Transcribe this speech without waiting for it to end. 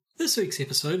This week's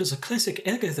episode is a classic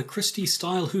Agatha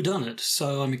Christie-style whodunit,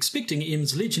 so I'm expecting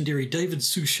M's legendary David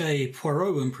Suchet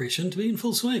Poirot impression to be in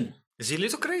full swing. The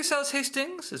little grey cells,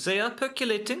 Hastings, they are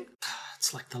percolating.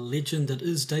 It's like the legend that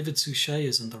is David Suchet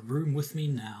is in the room with me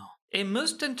now. A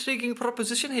most intriguing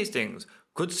proposition, Hastings.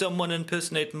 Could someone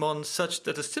impersonate Mon such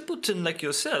that a simpleton like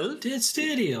yourself... Dead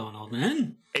steady on, old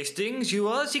man. Hastings, you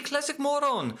are the classic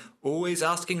moron, always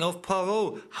asking of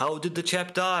Poirot, how did the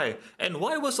chap die, and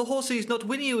why was the horses not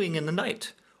whinnying in the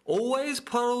night? Always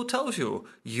Poirot tells you,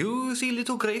 use the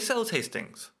little grey cells,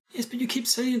 Hastings. Yes, but you keep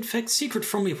saying, in fact, secret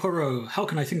from me, Poirot. How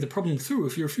can I think the problem through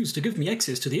if you refuse to give me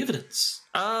access to the evidence?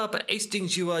 But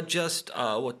Hastings, you are just,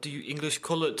 what do you English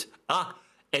call it?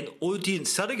 An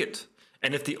audience surrogate.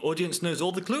 And if the audience knows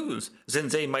all the clues, then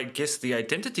they might guess the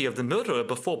identity of the murderer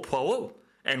before Poirot.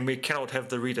 And we cannot have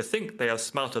the reader think they are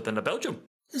smarter than a Belgium.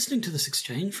 Listening to this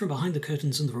exchange from behind the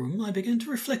curtains in the room, I began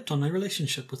to reflect on my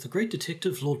relationship with the great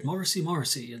detective Lord Morrissey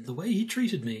and the way he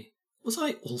treated me. Was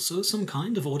I also some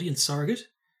kind of audience surrogate?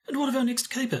 And what of our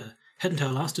next caper? Hadn't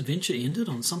our last adventure ended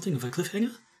on something of a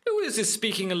cliffhanger? Who is this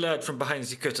speaking aloud from behind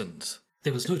the curtains?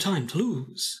 There was no time to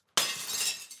lose.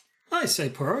 I say,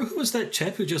 Poirot, who was that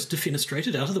chap who just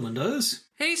defenestrated out of the windows?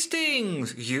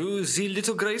 Hastings, you the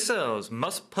little grey cells.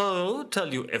 Must Poirot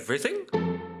tell you everything?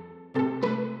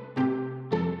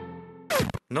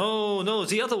 No,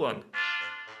 the other one.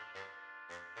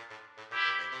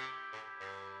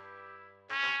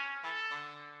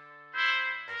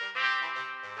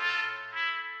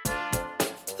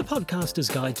 The Podcaster's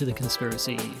Guide to the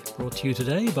Conspiracy, brought to you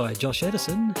today by Josh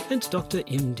Addison and Dr.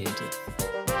 M. Dentith.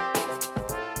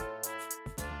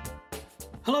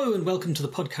 Hello and welcome to the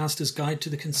Podcaster's Guide to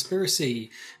the Conspiracy.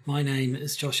 My name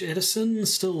is Josh Addison,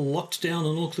 still locked down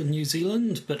in Auckland, New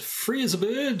Zealand, but free as a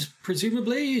bird,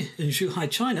 presumably, in Zhuhai,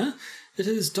 China. It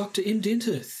is Dr. M.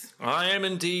 Dentith. I am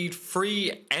indeed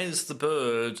free as the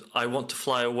bird. I want to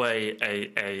fly away,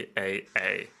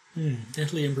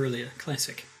 Natalie Imbruglia,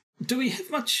 classic. Do we have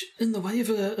much in the way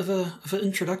of an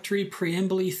introductory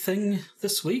preamble-y thing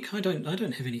this week? I don't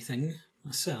have anything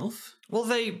myself. Well,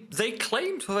 they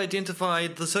claim to have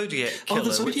identified the Zodiac Killer. Oh,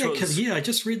 the Zodiac Killer, yeah, I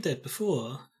just read that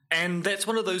before. And that's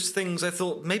one of those things I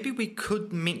thought maybe we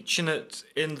could mention it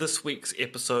in this week's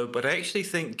episode, but I actually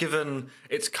think given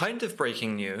it's kind of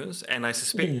breaking news, and I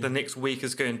suspect the next week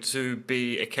is going to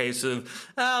be a case of,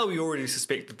 we already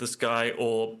suspected this guy,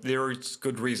 or there is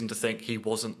good reason to think he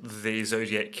wasn't the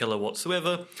Zodiac Killer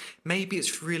whatsoever, maybe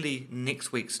it's really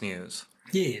next week's news.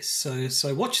 Yes,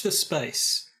 so watch this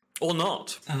space. Or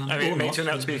not. It may turn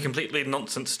out to be a completely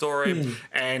nonsense story,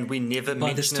 and we never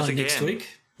mention it again. Next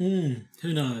week? Who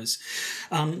knows?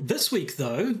 This week,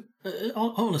 though,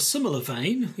 on a similar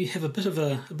vein, we have a bit of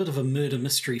a murder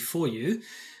mystery for you.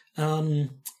 If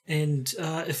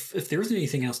there isn't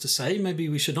anything else to say, maybe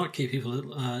we should not keep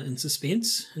people in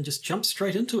suspense and just jump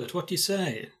straight into it. What do you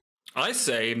say? I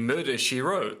say Murder, She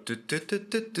Wrote. Is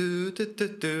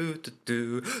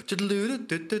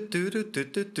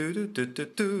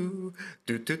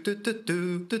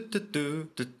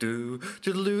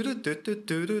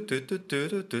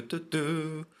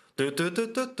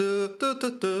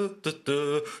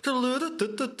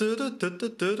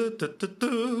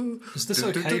this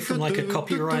okay from like a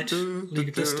copyright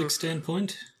legalistic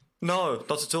standpoint? No,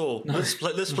 not at all. No? Let's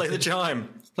play the chime.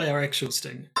 Let's play our actual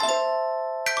sting.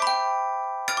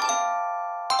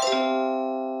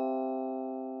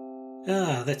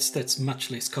 That's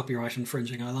much less copyright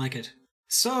infringing. I like it.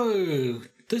 So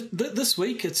this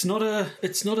week, it's not a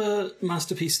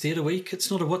masterpiece theatre week. It's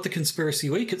not a What the Conspiracy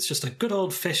week. It's just a good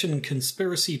old fashioned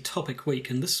conspiracy topic week.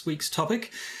 And this week's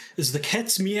topic is the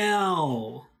cat's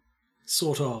meow.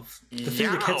 Sort of. The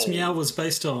thing the cat's meow was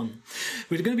based on.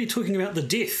 We're going to be talking about the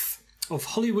death of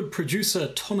Hollywood producer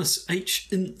Thomas H.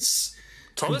 Ince.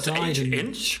 Thomas H.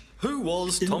 Ince? Who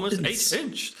was Thomas H.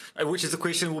 Ince? Which is a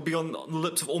question that will be on the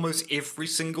lips of almost every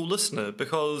single listener,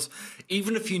 because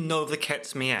even if you know of the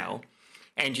cat's meow,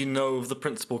 and you know of the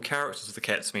principal characters of the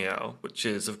cat's meow, which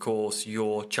is, of course,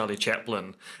 your Charlie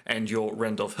Chaplin and your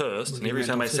Randolph Hearst, and every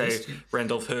time I say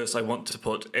Randolph Hearst, I want to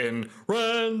put in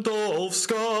Randolph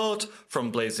Scott from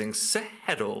Blazing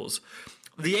Saddles.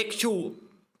 The actual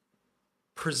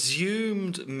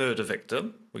presumed murder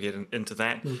victim, we'll get into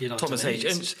that, Thomas H.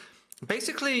 Ince,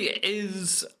 basically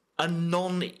is a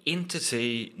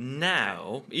non-entity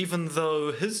now, even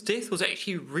though his death was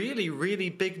actually really, really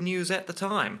big news at the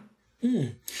time.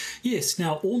 Yes,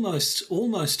 now almost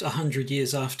 100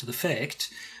 years after the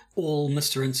fact, all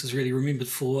Mr. Ince is really remembered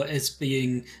for as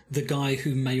being the guy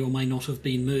who may or may not have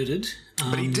been murdered.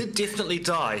 But he did definitely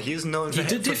die. He is known for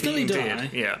being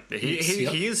dead. Yeah,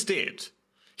 he is dead.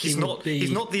 He's not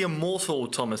the immortal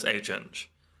Thomas H. Inch.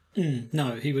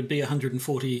 No, he would be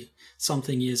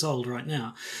 140-something years old right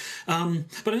now.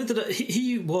 But I know that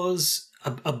he was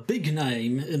a big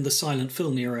name in the silent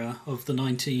film era of the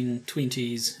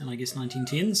 1920s and I guess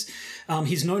 1910s.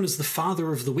 He's known as the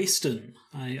father of the Western.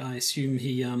 I assume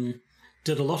he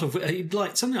did a lot of,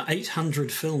 like, something like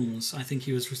 800 films I think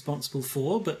he was responsible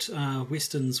for, but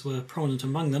Westerns were prominent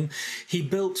among them. He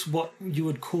built what you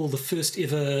would call the first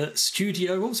ever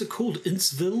studio. What was it called?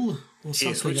 Innsville? Or something,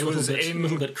 yes, which was a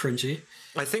little bit cringy.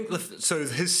 I think so.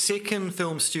 His second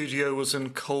film studio was in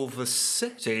Culver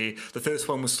City. The first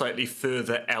one was slightly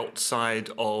further outside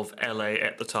of LA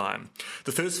at the time.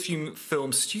 The first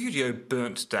film studio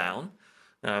burnt down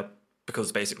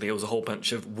because basically it was a whole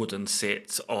bunch of wooden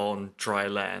sets on dry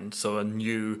land. So a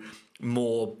new,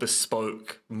 more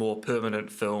bespoke, more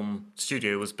permanent film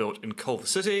studio was built in Culver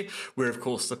City, where, of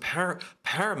course, the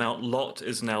Paramount lot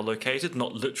is now located,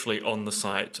 not literally on the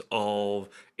site of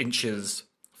Inch's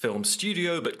film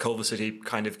studio, but Culver City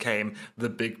kind of became the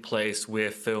big place where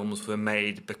films were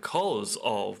made because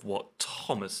of what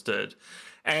Thomas did.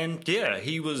 And yeah,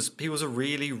 he was a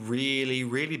really, really,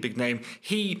 really big name.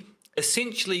 He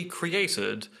essentially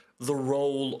created the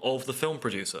role of the film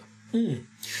producer.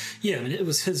 Yeah, I mean, it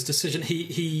was his decision.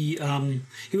 He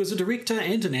was a director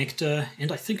and an actor,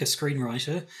 and I think a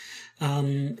screenwriter.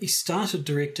 He started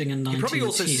directing in 1910. He probably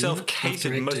also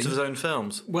self-catered most of his own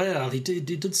films. Well, he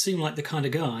did seem like the kind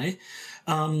of guy.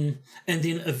 And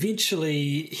then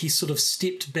eventually he sort of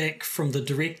stepped back from the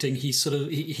directing.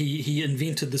 He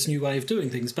invented this new way of doing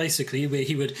things, basically, where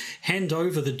he would hand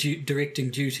over the directing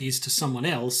duties to someone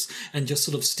else and just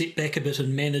sort of step back a bit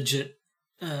and manage it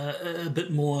a bit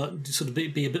more, sort of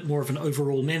be a bit more of an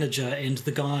overall manager, and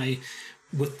the guy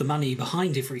with the money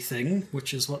behind everything,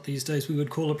 which is what these days we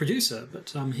would call a producer.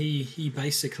 But he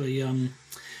basically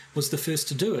was the first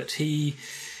to do it. He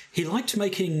liked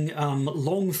making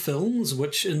long films,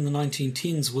 which in the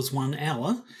 1910s was 1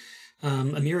 hour.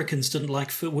 Americans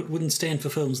wouldn't stand for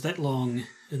films that long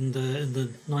in the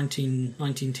 1910s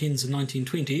and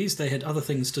 1920s. They had other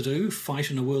things to do, fight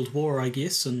in a world war, I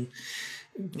guess, and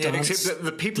except that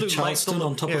the people who liked them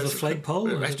on top of a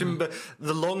flagpole. I have to remember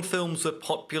the long films were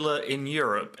popular in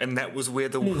Europe, and that was where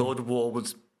the World War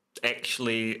was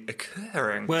actually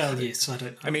occurring. Well, yes, I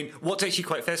don't know. I mean, what's actually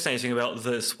quite fascinating about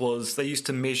this was they used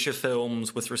to measure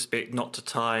films with respect not to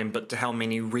time, but to how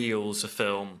many reels a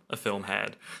film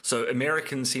had. So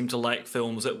Americans seem to like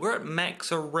films that were at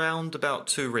max around about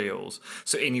 2 reels,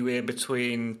 so anywhere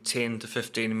between 10 to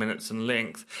 15 minutes in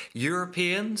length.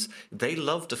 Europeans, they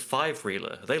loved a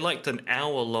 5-reeler. They liked an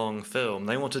hour-long film.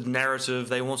 They wanted narrative.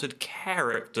 They wanted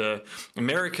character.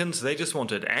 Americans, they just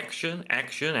wanted action,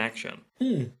 action, action.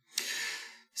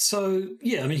 So,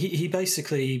 yeah, I mean, he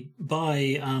basically,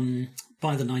 by the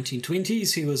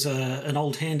 1920s, he was an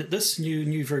old hand at this,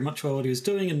 knew very much well what he was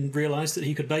doing, and realised that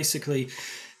he could basically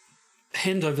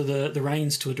hand over the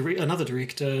reins to another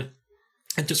director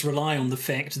and just rely on the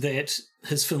fact that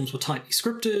his films were tightly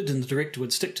scripted and the director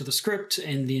would stick to the script,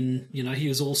 and then, he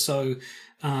was also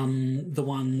the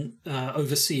one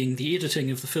overseeing the editing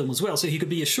of the film as well. So he could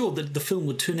be assured that the film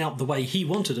would turn out the way he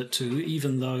wanted it to,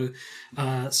 even though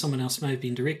someone else may have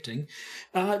been directing.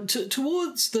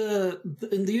 Towards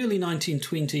in the early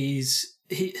 1920s,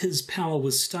 his power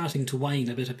was starting to wane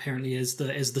a bit, apparently, as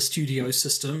the studio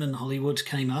system in Hollywood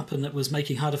came up, and it was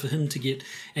making harder for him to get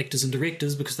actors and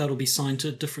directors because they'll be signed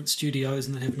to different studios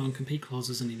and they have non-compete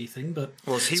clauses and anything. But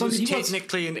he was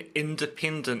technically an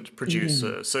independent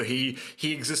producer, so he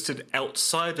existed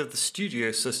outside of the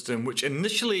studio system, which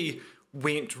initially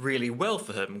went really well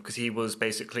for him because he was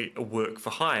basically a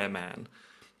work-for-hire man.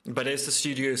 But as the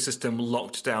studio system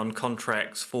locked down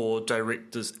contracts for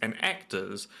directors and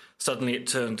actors, suddenly it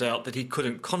turned out that he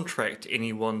couldn't contract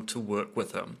anyone to work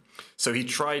with him. So he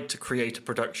tried to create a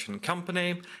production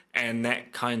company, and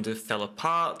that kind of fell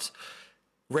apart.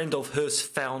 Randolph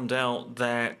Hearst found out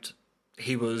that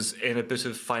he was in a bit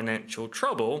of financial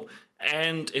trouble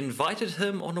and invited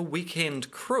him on a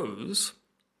weekend cruise,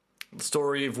 the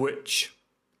story of which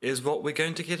is what we're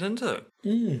going to get into.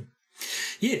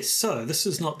 Yes, so this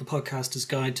is not the podcaster's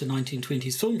guide to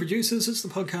 1920s film producers, it's the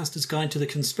podcaster's guide to the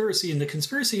conspiracy, and the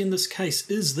conspiracy in this case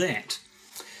is that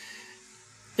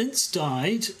Ince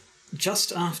died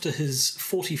just after his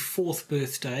 44th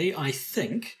birthday, I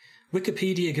think.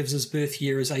 Wikipedia gives his birth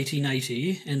year as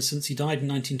 1880, and since he died in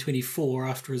 1924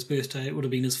 after his birthday, it would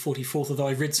have been his 44th, although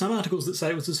I've read some articles that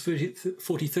say it was his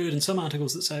 43rd and some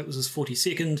articles that say it was his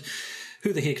 42nd.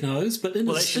 Who the heck knows? But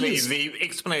the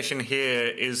explanation here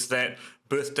is that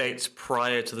birth dates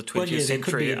prior to the 20th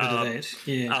century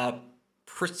are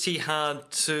pretty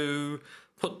hard to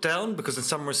put down, because in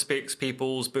some respects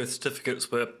people's birth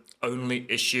certificates were only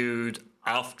issued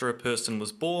after a person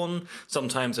was born.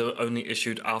 Sometimes they were only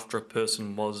issued after a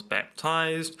person was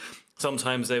baptized.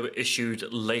 Sometimes they were issued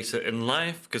later in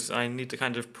life, because I need to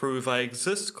kind of prove I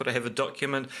exist. Could I have a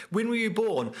document? When were you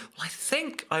born? Well, I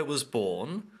think I was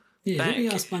born. Yeah, let me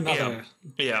ask my mother.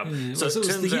 Yeah. So it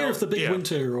was the year of the big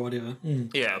winter or whatever.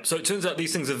 Yeah, so it turns out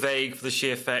these things are vague for the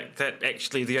sheer fact that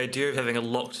actually the idea of having a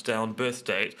locked down birth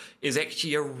date is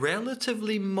actually a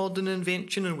relatively modern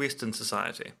invention in Western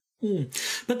society.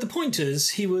 But the point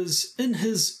is, he was in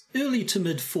his early to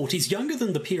mid-40s, younger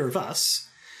than the pair of us,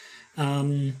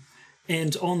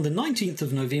 and on the 19th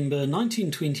of November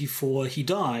 1924 he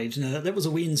died. Now, that was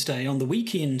a Wednesday. On the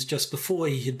weekend just before,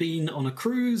 he had been on a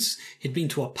cruise, he'd been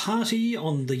to a party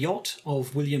on the yacht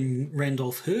of William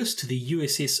Randolph Hearst, the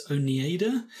USS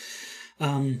Oneida,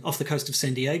 off the coast of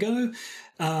San Diego.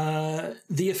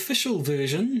 The official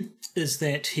version is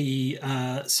that he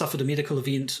suffered a medical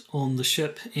event on the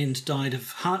ship and died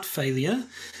of heart failure,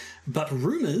 but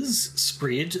rumours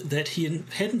spread that he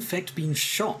had in fact been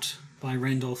shot by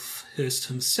Randolph Hearst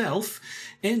himself,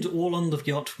 and all on the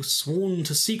yacht were sworn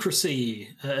to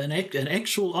secrecy. An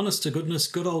actual, honest-to-goodness,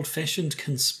 good old-fashioned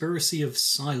conspiracy of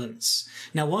silence.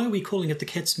 Now, why are we calling it The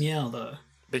Cat's Meow, though?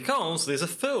 Because there's a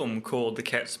film called The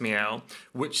Cat's Meow,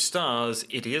 which stars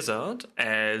Eddie Izzard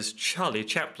as Charlie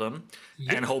Chaplin,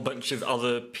 and a whole bunch of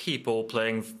other people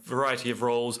playing a variety of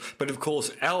roles, but of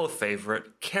course our favourite,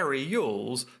 Cary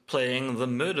Yules, playing the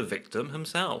murder victim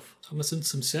himself. Thomas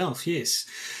Ince himself, yes.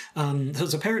 There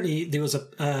was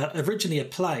originally a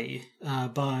play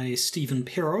by Stephen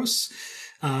Peros,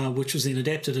 which was then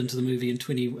adapted into the movie in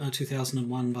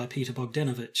 2001 by Peter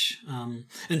Bogdanovich.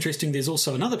 Interesting, there's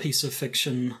also another piece of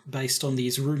fiction based on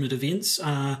these rumoured events.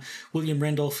 William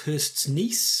Randolph Hearst's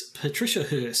niece, Patricia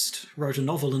Hearst, wrote a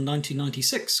novel in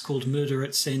 1996 called Murder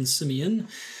at San Simeon,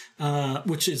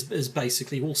 which is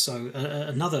basically also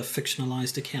another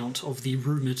fictionalised account of the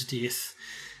rumoured death,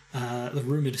 the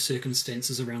rumoured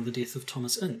circumstances around the death of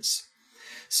Thomas Ince.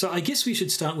 So I guess we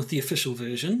should start with the official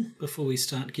version before we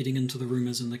start getting into the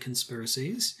rumours and the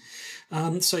conspiracies.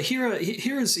 So here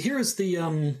is the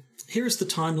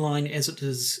timeline as it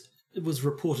was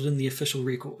reported in the official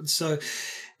record. So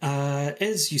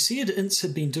as you said, Ince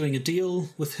had been doing a deal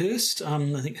with Hearst.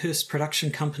 I think Hearst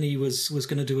Production Company was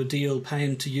going to do a deal, pay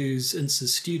him to use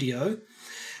Ince's studio.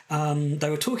 They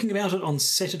were talking about it on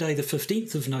Saturday the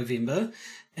 15th of November.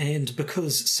 And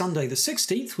because Sunday the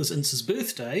 16th was Ince's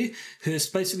birthday,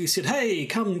 Hearst basically said, "Hey,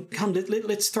 come,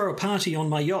 let's throw a party on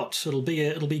my yacht. It'll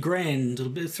be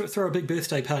grand. Throw a big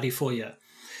birthday party for you."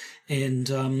 And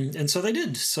so they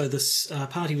did. So this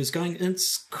party was going.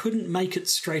 Ince couldn't make it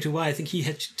straight away. I think he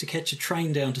had to catch a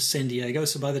train down to San Diego.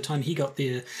 So by the time he got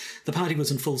there, the party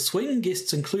was in full swing.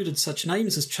 Guests included such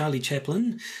names as Charlie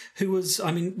Chaplin, who was,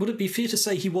 I mean, would it be fair to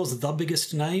say he was the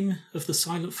biggest name of the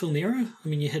silent film era? I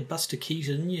mean, you had Buster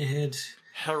Keaton, you had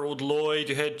Harold Lloyd,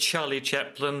 you had Charlie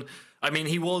Chaplin. I mean,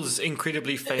 he was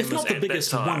incredibly famous if not the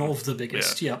biggest, that time. one of the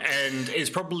biggest, yeah. And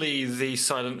is probably the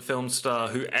silent film star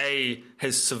who, A,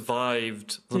 has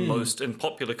survived the most in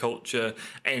popular culture,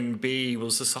 and B,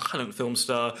 was the silent film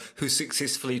star who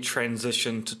successfully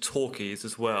transitioned to talkies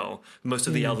as well. Most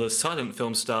of the other silent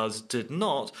film stars did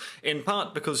not, in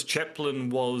part because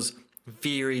Chaplin was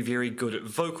very, very good at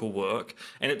vocal work,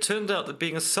 and it turned out that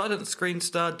being a silent screen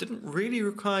star didn't really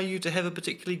require you to have a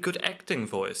particularly good acting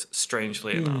voice,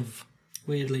 strangely enough.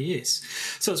 Weirdly, yes.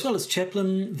 So as well as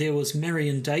Chaplin, there was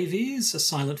Marion Davies, a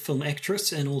silent film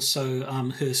actress and also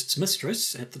Hearst's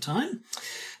mistress at the time.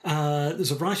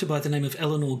 There's a writer by the name of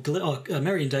Eleanor Glynn.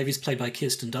 Marion Davies, played by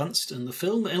Kirsten Dunst in the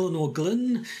film. Eleanor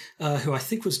Glynn, who I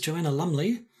think was Joanna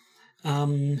Lumley.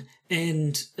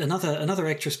 And another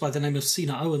actress by the name of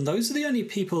Sina Owen. Those are the only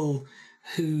people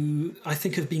who I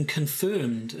think have been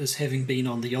confirmed as having been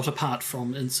on the yacht, apart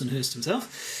from Ince and Hearst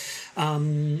himself.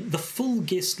 The full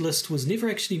guest list was never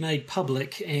actually made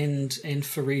public, and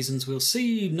for reasons we'll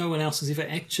see, no one else has ever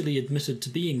actually admitted to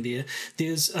being there.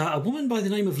 There's a woman by the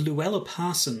name of Luella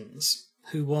Parsons,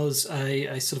 who was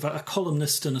a sort of a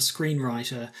columnist and a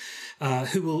screenwriter,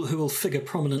 who will figure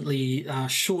prominently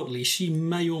shortly. She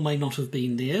may or may not have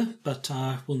been there, but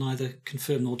will neither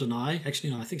confirm nor deny. Actually,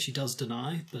 no, I think she does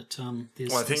deny. But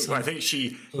there's. Well, I think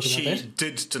she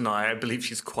did deny. I believe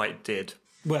she's quite dead.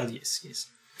 Well, yes.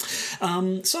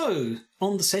 So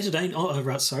on the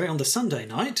Sunday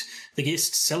night, the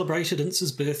guests celebrated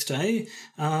Ince's birthday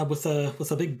with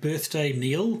a big birthday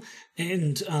meal,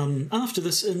 and after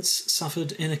this, Ince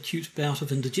suffered an acute bout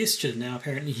of indigestion. Now,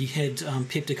 apparently, he had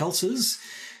peptic ulcers,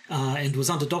 and was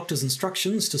under doctor's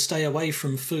instructions to stay away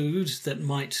from food that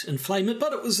might inflame it.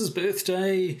 But it was his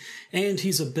birthday, and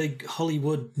he's a big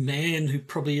Hollywood man who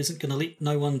probably isn't going to let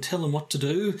no one tell him what to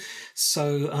do.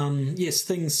 So, yes,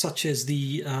 things such as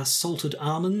the salted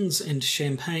almonds and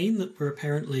champagne that were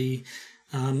apparently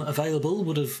available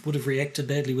would have reacted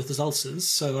badly with his ulcers.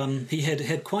 So he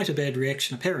had quite a bad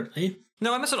reaction, apparently.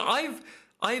 No, I must admit,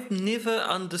 I've never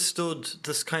understood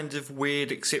this kind of weird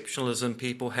exceptionalism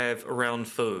people have around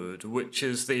food, which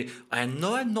is I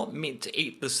know I'm not meant to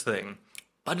eat this thing,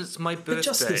 but it's my birthday. But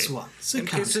just this one. So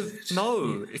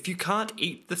if you can't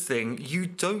eat the thing, you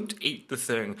don't eat the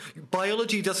thing.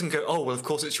 Biology doesn't go, oh, well, of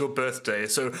course it's your birthday,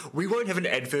 so we won't have an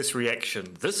adverse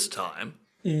reaction this time.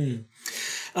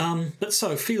 But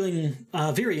so, feeling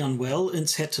very unwell,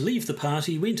 Ince had to leave the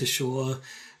party, went ashore,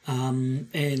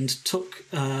 and took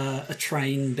a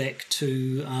train back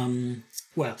to...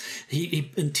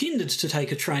 he intended to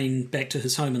take a train back to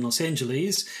his home in Los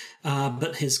Angeles,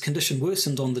 but his condition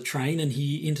worsened on the train and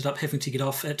he ended up having to get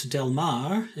off at Del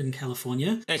Mar in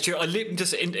California. Actually, let me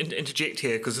just interject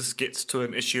here because this gets to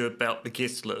an issue about the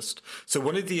guest list. So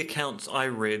one of the accounts I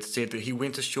read said that he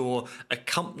went ashore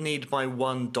accompanied by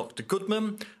one Dr.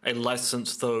 Goodman, a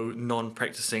licensed though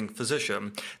non-practicing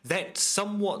physician. That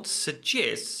somewhat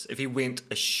suggests if he went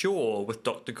ashore with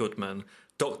Dr. Goodman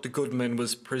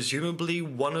was presumably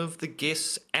one of the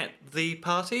guests at the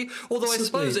party. Although I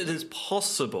suppose it is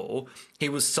possible he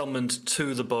was summoned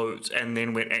to the boat and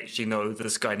then went, actually, no,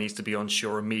 this guy needs to be on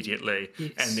shore immediately,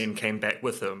 and then came back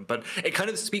with him. But it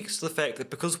kind of speaks to the fact that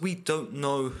because we don't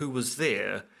know who was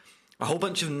there, a whole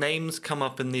bunch of names come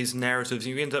up in these narratives,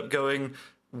 and you end up going,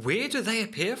 where do they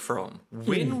appear from?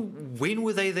 When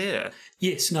were they there?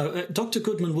 Yes, no, Dr.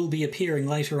 Goodman will be appearing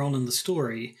later on in the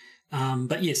story.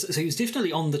 But yes, so he was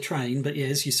definitely on the train, but yeah,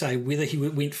 as you say, whether he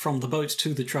went from the boat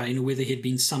to the train or whether he'd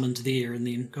been summoned there and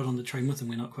then got on the train with him,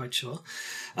 we're not quite sure.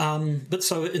 But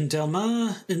so in Del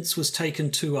Mar, Ince was taken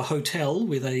to a hotel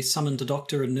where they summoned a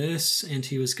doctor and nurse and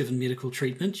he was given medical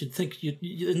treatment. You'd think,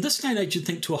 in this day and age, you'd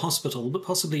think to a hospital, but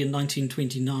possibly in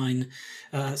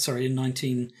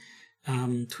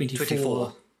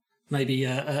 1924. Maybe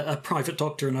a private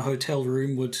doctor in a hotel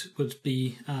room would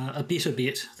be a better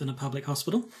bet than a public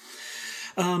hospital.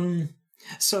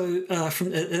 So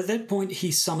at that point,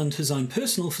 he summoned his own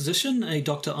personal physician, a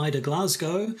Dr. Ida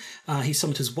Glasgow. He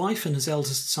summoned his wife and his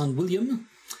eldest son, William.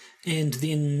 And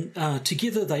then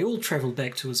together they all travelled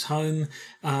back to his home,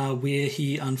 where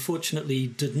he unfortunately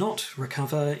did not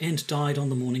recover and died on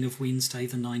the morning of Wednesday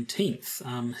the 19th.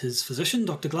 His physician,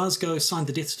 Dr. Glasgow, signed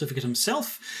the death certificate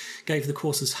himself, gave the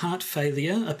causes heart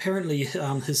failure. Apparently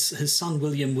his son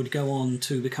William would go on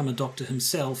to become a doctor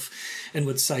himself and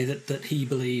would say that he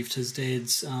believed his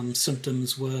dad's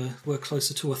symptoms were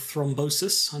closer to a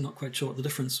thrombosis. I'm not quite sure what the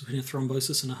difference between a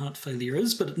thrombosis and a heart failure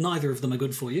is, but neither of them are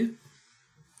good for you.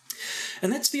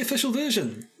 And that's the official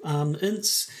version.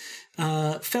 Ince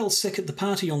fell sick at the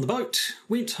party on the boat,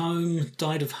 went home,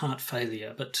 died of heart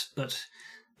failure. But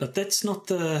that's not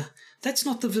the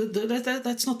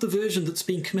version that's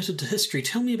been committed to history.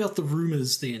 Tell me about the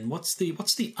rumours then. What's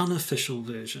the unofficial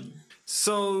version?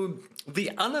 So the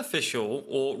unofficial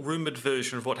or rumoured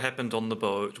version of what happened on the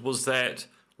boat was that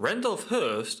Randolph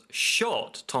Hearst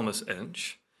shot Thomas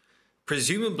Ince,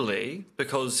 presumably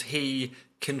because he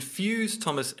confused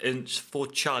Thomas Ince for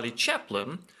Charlie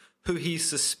Chaplin, who he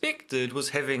suspected was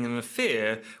having an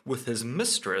affair with his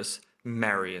mistress,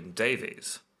 Marion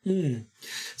Davies.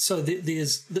 So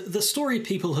there's the story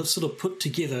people have sort of put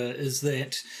together is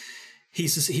that he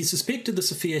suspected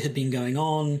this affair had been going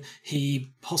on.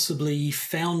 He possibly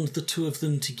found the two of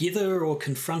them together or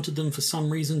confronted them for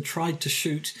some reason, tried to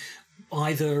shoot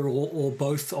either or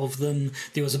both of them.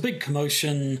 There was a big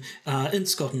commotion.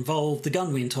 Ince got involved. The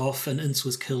gun went off and Ince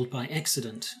was killed by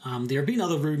accident. There have been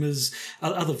other rumours,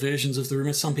 other versions of the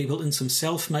rumour. Some people, Ince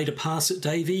himself made a pass at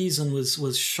Davies and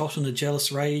was shot in a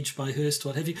jealous rage by Hearst,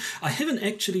 what have you. I haven't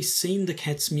actually seen The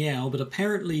Cat's Meow, but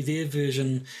apparently their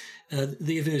version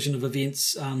of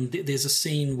events, there's a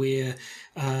scene where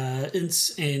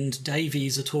Ince and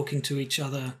Davies are talking to each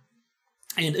other,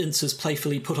 and Ince has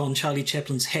playfully put on Charlie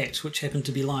Chaplin's hat, which happened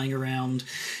to be lying around,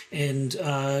 and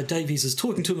Davies is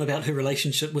talking to him about her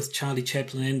relationship with Charlie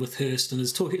Chaplin and with Hearst, and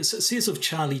says of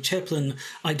Charlie Chaplin,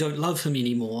 "I don't love him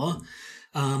anymore."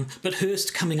 But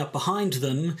Hearst, coming up behind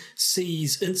them,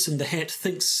 sees Ince in the hat,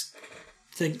 thinks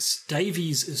thinks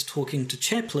Davies is talking to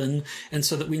Chaplin, and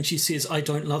so that when she says, I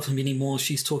don't love him anymore,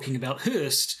 she's talking about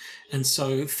Hearst. And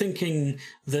so thinking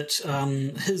that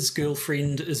his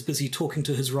girlfriend is busy talking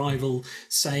to his rival,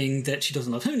 saying that she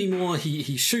doesn't love him anymore,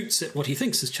 he shoots at what he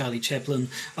thinks is Charlie Chaplin,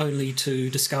 only to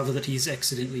discover that he's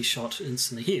accidentally shot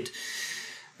Ince in the head.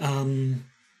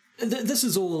 This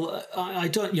is all. I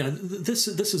don't. This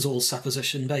is all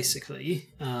supposition, basically.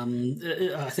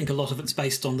 I think a lot of it's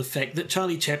based on the fact that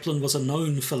Charlie Chaplin was a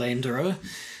known philanderer,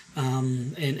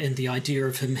 and the idea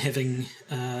of him having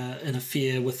an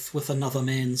affair with another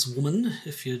man's woman,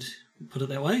 if you'd put it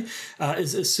that way,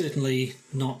 is certainly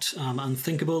not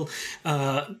unthinkable.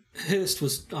 Hearst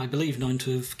was, I believe, known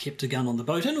to have kept a gun on the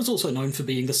boat, and was also known for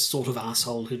being the sort of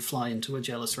arsehole who'd fly into a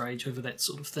jealous rage over that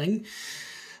sort of thing.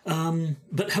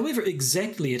 But however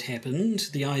exactly it happened,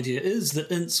 the idea is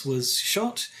that Ince was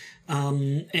shot,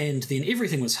 and then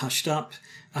everything was hushed up.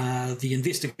 The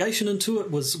investigation into it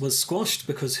was squashed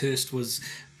because Hearst was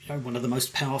one of the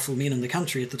most powerful men in the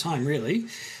country at the time, really.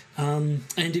 And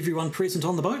everyone present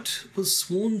on the boat was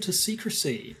sworn to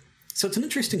secrecy. So it's an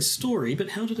interesting story,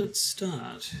 but how did it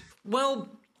start? Well,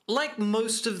 like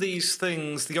most of these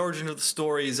things, the origin of the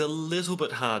story is a little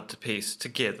bit hard to piece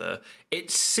together.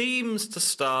 It seems to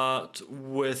start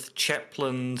with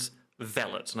Chaplin's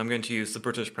valet, and I'm going to use the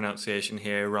British pronunciation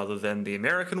here rather than the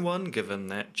American one, given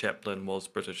that Chaplin was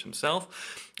British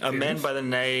himself. A man by the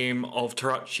name of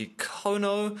Tarachi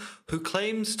Kono, who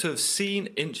claims to have seen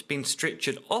Inch being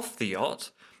stretchered off the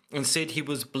yacht and said he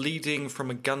was bleeding from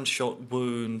a gunshot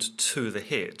wound to the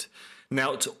head.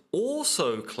 Now, it's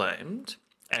also claimed,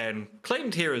 and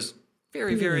claimed here is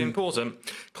very, very important,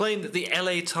 claimed that the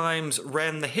LA Times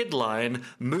ran the headline,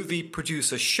 "Movie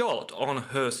Producer Shot on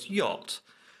Hearst Yacht."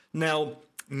 Now,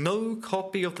 no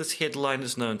copy of this headline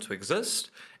is known to exist.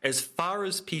 As far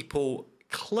as people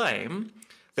claim,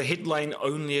 the headline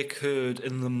only occurred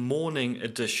in the morning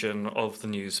edition of the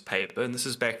newspaper, and this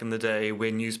is back in the day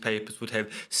when newspapers would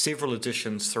have several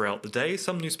editions throughout the day.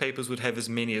 Some newspapers would have as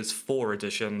many as 4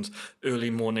 editions: early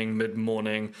morning,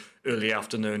 mid-morning, early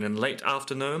afternoon, and late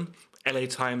afternoon. LA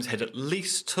Times had at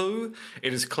least 2.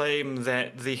 It is claimed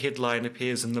that the headline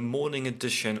appears in the morning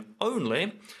edition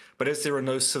only, but as there are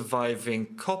no surviving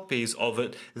copies of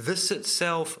it, this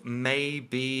itself may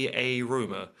be a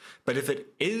rumour. But if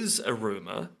it is a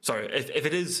rumour,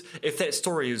 if that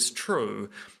story is true,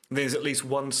 there's at least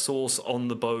one source on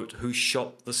the boat who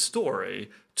shot the story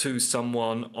to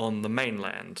someone on the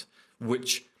mainland,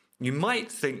 which you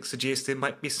might think suggests there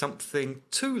might be something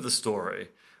to the story.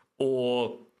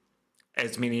 Or,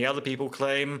 as many other people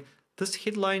claim, this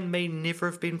headline may never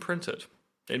have been printed.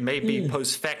 It may be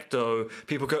post facto.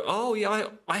 People go, oh, yeah,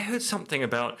 I heard something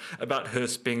about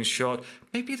Hearst being shot.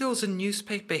 Maybe there was a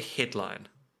newspaper headline.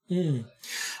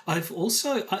 I've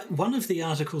also, one of the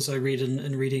articles I read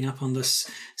in reading up on this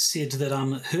said that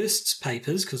Hearst's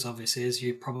papers, because obviously, as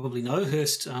you probably know,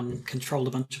 Hearst controlled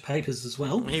a bunch of papers as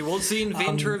well. He was the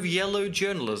inventor of yellow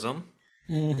journalism.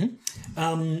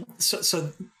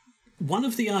 So one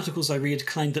of the articles I read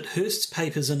claimed that Hearst's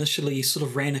papers initially sort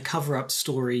of ran a cover-up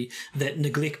story that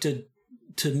neglected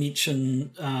to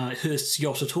mention Hearst's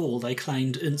yacht at all. They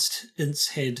claimed Ince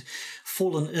had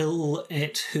fallen ill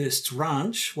at Hearst's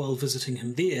ranch while visiting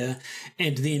him there,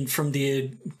 and then from there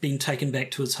being taken back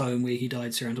to his home where he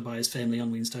died surrounded by his family on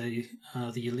Wednesday,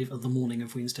 the morning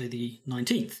of Wednesday the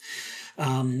 19th.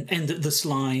 And that this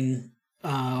line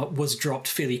was dropped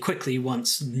fairly quickly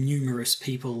once numerous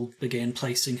people began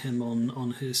placing him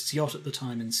on Hearst's yacht at the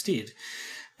time instead.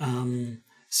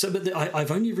 But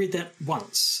I've only read that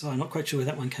once, so I'm not quite sure where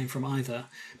that one came from either.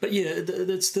 But yeah,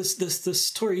 it's this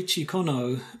Toriichi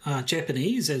Kono,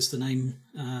 Japanese, as the name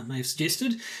may have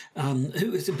suggested,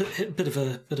 who is a bit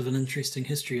of an interesting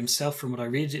history himself from what I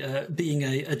read. Being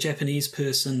a Japanese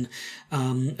person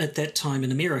at that time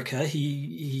in America,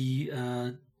 he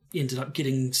ended up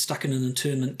getting stuck in an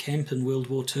internment camp in World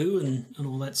War II and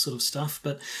all that sort of stuff.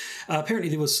 But apparently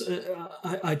there was,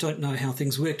 I don't know how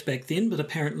things worked back then, but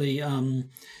apparently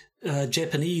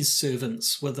Japanese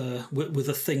servants were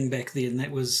the thing back then.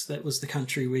 That was the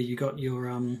country where you got your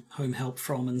home help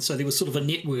from. And so there was sort of a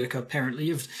network apparently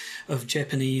of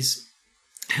Japanese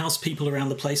house people around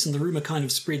the place, and the rumour kind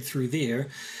of spread through there.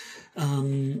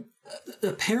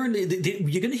 Apparently,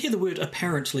 you're going to hear the word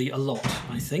apparently a lot,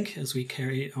 I think, as we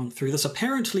carry on through this.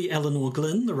 Apparently, Eleanor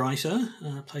Glynn, the writer,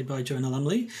 played by Jonah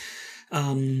Lumley,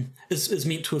 is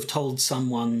meant to have told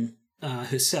someone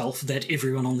herself that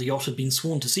everyone on the yacht had been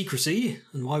sworn to secrecy.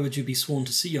 And why would you be sworn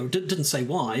to secrecy? Didn't say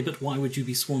why, but why would you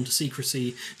be sworn to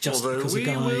secrecy just because a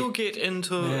guy... Although we will get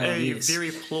into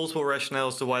very plausible rationale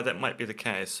as to why that might be the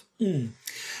case.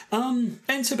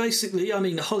 And so basically, I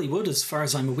mean, Hollywood, as far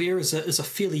as I'm aware, is a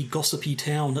fairly gossipy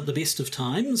town at the best of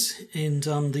times, and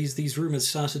these rumours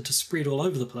started to spread all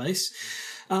over the place.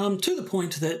 To the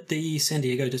point that the San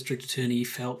Diego District Attorney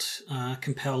felt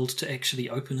compelled to actually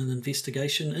open an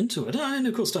investigation into it. And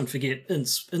of course, don't forget,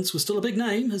 Ince was still a big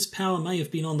name. His power may have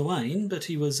been on the wane, but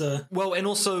he was well, and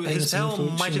also his power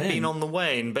might have been man. on the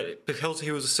wane, but because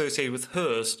he was associated with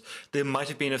Hearst, there might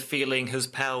have been a feeling his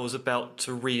power was about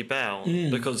to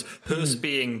rebound, because Hearst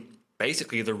being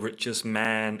basically the richest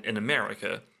man in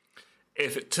America.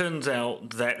 If it turns out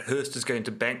that Hearst is going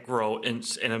to bankroll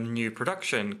Ince in a new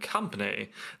production company,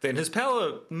 then his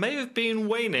power may have been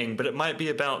waning, but it might be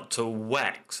about to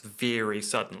wax very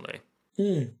suddenly.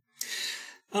 So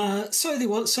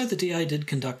the DA did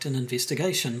conduct an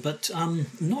investigation, but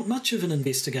not much of an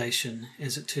investigation,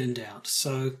 as it turned out.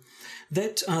 So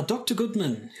that Dr.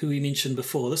 Goodman, who we mentioned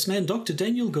before, this man, Dr.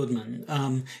 Daniel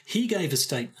Goodman, he gave a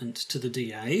statement to the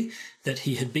DA that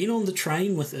he had been on the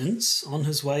train with Ince on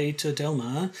his way to Del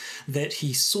Mar, that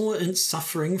he saw Ince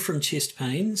suffering from chest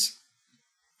pains,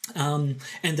 and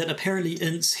that apparently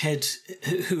Ince had,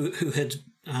 who had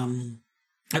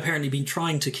apparently been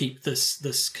trying to keep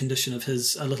this condition of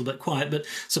his a little bit quiet, but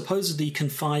supposedly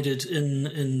confided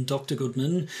in Dr.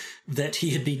 Goodman that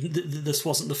he had been. This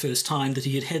wasn't the first time that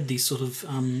he had these sort of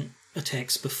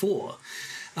attacks before,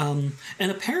 and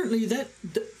apparently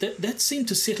that seemed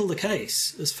to settle the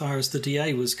case as far as the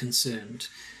DA was concerned.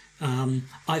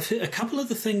 I've heard a couple of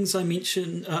the things I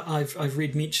mentioned. I've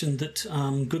read mentioned that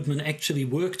Goodman actually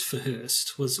worked for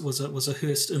Hearst, was a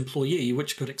Hearst employee,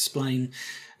 which could explain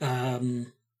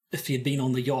if he had been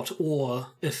on the yacht or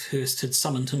if Hearst had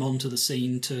summoned him onto the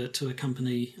scene to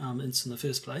accompany Ince in the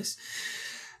first place.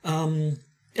 And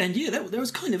yeah, that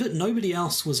was kind of it. Nobody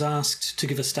else was asked to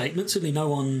give a statement. Certainly no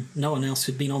one else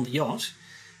had been on the yacht.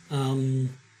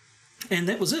 And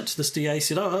that was it. This DA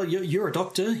said, "Oh, you're a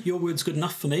doctor. Your word's good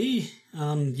enough for me.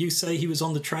 You say he was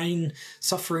on the train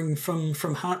suffering from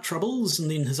heart troubles,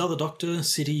 and then his other doctor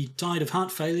said he died of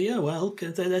heart failure. Well,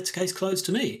 that's case closed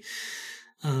to me."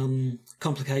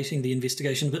 Complicating the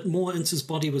investigation a bit more, Ince's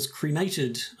body was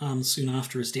cremated soon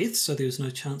after his death, so there was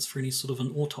no chance for any sort of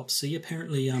an autopsy.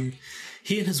 Apparently,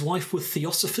 he and his wife were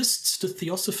theosophists. Do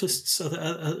theosophists,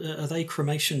 are they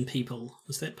cremation people?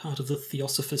 Was that part of the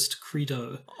theosophist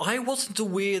credo? I wasn't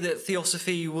aware that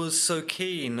theosophy was so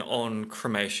keen on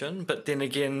cremation, but then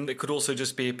again, it could also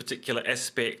just be a particular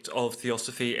aspect of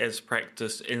theosophy as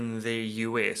practiced in the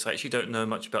US. I actually don't know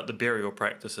much about the burial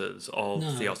practices of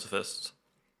theosophists.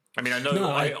 I mean, I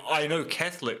know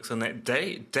Catholics in that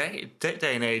day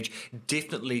and age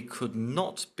definitely could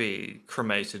not be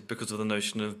cremated because of the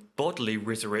notion of bodily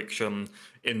resurrection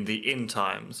in the end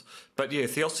times. But yeah,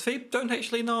 theosophy, don't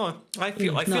actually know. I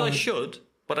feel I should,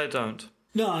 but I don't.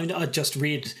 No, I just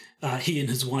read he and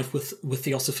his wife with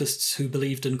theosophists who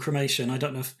believed in cremation. I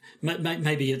don't know if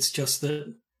maybe it's just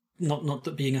that. Not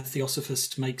that being a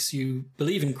theosophist makes you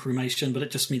believe in cremation, but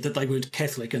it just meant that they weren't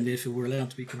Catholic and therefore were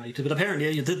allowed to be cremated. But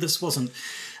apparently, this wasn't.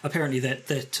 Apparently, that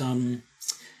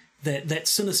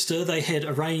sinister. They had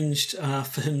arranged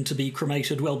for him to be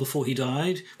cremated well before he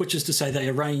died, which is to say, they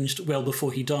arranged well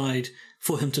before he died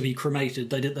for him to be cremated.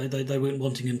 They weren't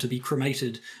wanting him to be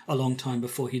cremated a long time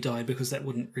before he died, because that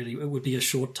wouldn't really. It would be a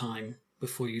short time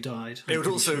before you died. It would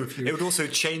also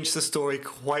change the story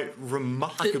quite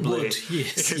remarkably. It would,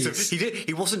 yes.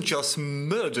 He wasn't just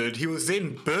murdered; he was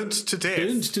then burnt to death.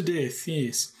 Burnt to death,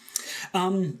 yes.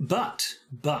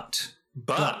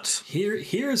 But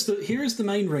here is the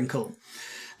main wrinkle.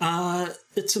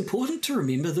 It's important to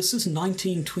remember this is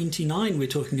 1929 we're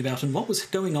talking about, and what was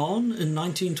going on in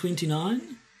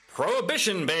 1929?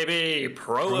 Prohibition, baby,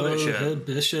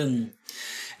 prohibition.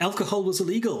 Alcohol was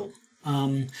illegal.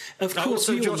 Of course,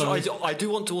 also, Josh, I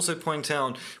do want to also point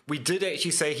out, we did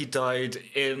actually say he died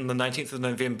in the 19th of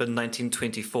November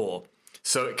 1924,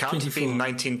 so it can't have been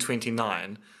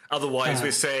 1929. Otherwise,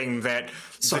 we're saying that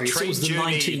the train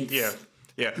journey... 19th.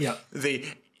 Yeah.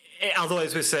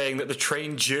 Otherwise, we're saying that the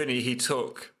train journey he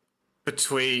took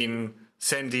between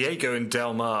San Diego and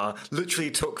Del Mar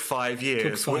literally took 5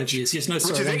 years. Which is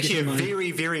actually a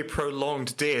very, very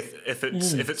prolonged death if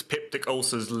it's peptic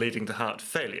ulcers leading to heart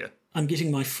failure. I'm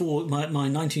getting my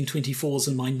 1924s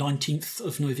and my 19th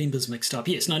of Novembers mixed up.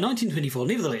 Yes, no, 1924.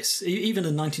 Nevertheless, even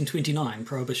in 1929,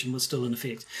 Prohibition was still in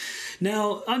effect.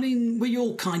 Now, I mean, we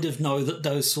all kind of know that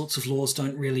those sorts of laws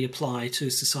don't really apply to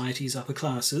society's upper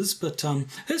classes, but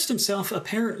Hearst himself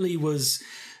apparently was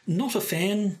not a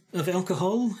fan of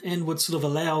alcohol and would sort of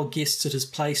allow guests at his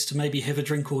place to maybe have a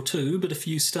drink or two, but if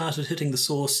you started hitting the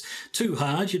sauce too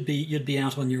hard, you'd be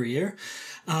out on your ear.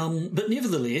 But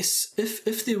nevertheless,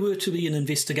 if there were to be an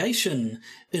investigation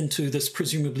into this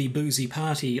presumably boozy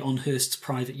party on Hearst's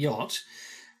private yacht,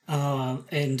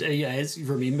 as you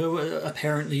remember,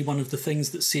 apparently one of the things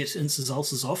that set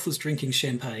Incis off was drinking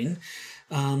champagne.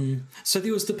 So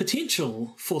there was the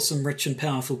potential for some rich and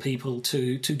powerful people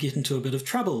to get into a bit of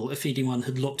trouble if anyone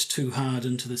had looked too hard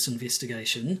into this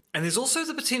investigation. And there's also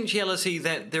the potentiality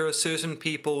that there are certain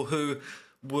people who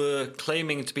were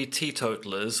claiming to be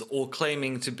teetotalers or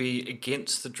claiming to be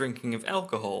against the drinking of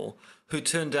alcohol, who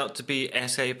turned out to be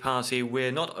at a party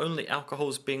where not only alcohol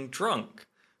was being drunk,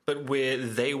 but where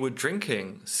they were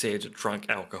drinking said drunk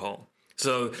alcohol.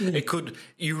 So it could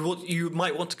you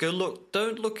might want to go, look,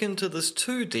 don't look into this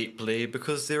too deeply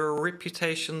because there are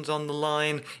reputations on the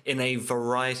line in a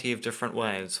variety of different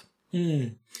ways.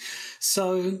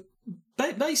 So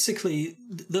basically,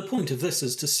 the point of this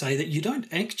is to say that you don't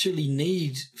actually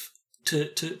need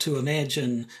to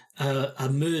imagine a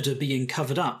murder being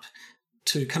covered up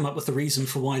to come up with a reason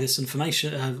for why this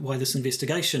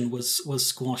investigation was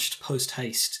squashed post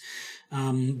haste.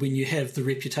 When you have the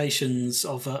reputations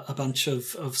of a bunch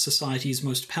of society's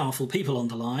most powerful people on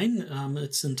the line,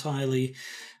 it's entirely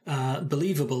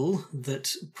believable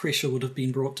that pressure would have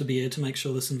been brought to bear to make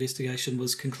sure this investigation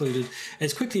was concluded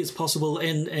as quickly as possible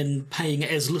and paying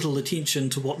as little attention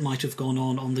to what might have gone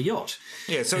on the yacht.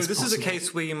 Yeah, so this is a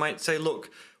case where you might say, look,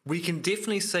 we can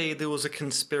definitely say there was a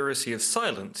conspiracy of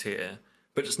silence here,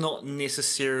 but it's not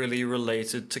necessarily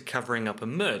related to covering up a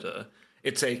murder.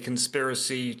 It's a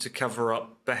conspiracy to cover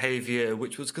up behaviour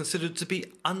which was considered to be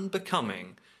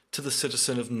unbecoming to the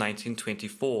citizen of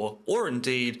 1924, or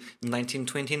indeed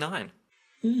 1929.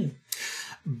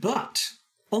 But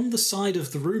on the side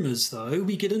of the rumours, though,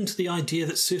 we get into the idea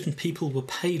that certain people were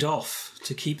paid off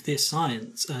to keep their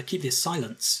silence. To keep their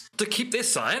science?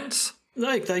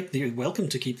 They're welcome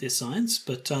to keep their science,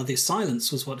 but their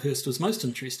silence was what Hearst was most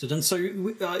interested in. So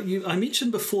I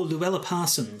mentioned before Luella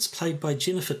Parsons, played by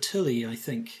Jennifer Tilly, I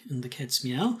think, in The Cat's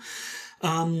Meow.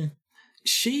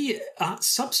 She,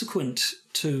 subsequent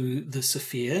to this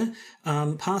affair,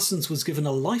 Parsons was given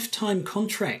a lifetime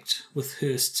contract with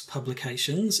Hearst's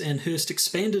publications, and Hearst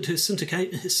expanded his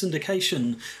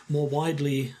syndication more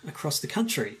widely across the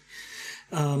country.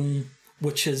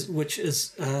 Which is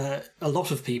a lot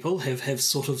of people have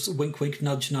sort of wink wink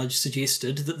nudge nudge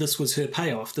suggested that this was her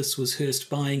payoff. This was Hearst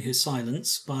buying her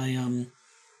silence by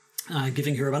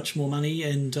giving her a bunch more money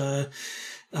and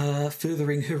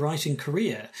furthering her writing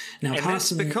career. Now, and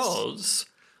Parsons, that's because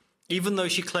even though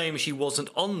she claimed she wasn't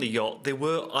on the yacht, there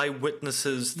were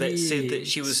eyewitnesses that said that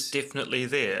she was definitely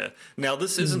there. Now,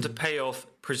 this isn't a payoff,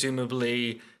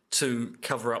 presumably, to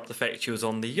cover up the fact she was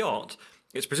on the yacht.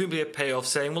 It's presumably a payoff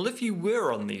saying, well, if you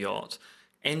were on the yacht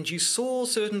and you saw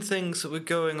certain things that were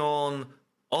going on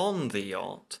the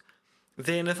yacht,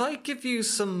 then if I give you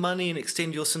some money and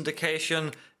extend your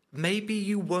syndication, maybe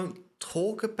you won't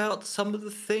talk about some of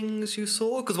the things you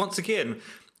saw. Because once again,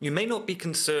 you may not be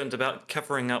concerned about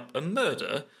covering up a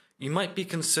murder. You might be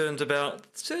concerned about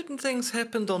certain things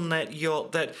happened on that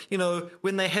yacht that, you know,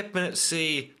 when they happen at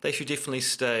sea, they should definitely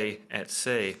stay at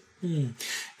sea.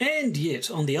 And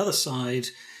yet, on the other side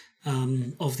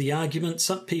of the argument,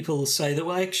 some people say that,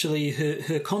 well, actually,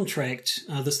 her contract,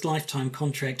 this lifetime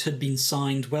contract, had been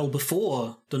signed well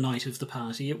before the night of the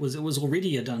party. It was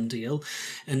already a done deal,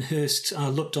 and Hearst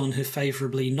looked on her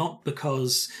favourably, not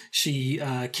because she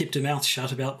kept her mouth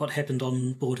shut about what happened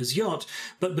on board his yacht,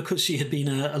 but because she had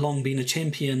long been a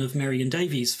champion of Marion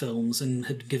Davies films and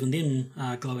had given them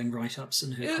glowing write-ups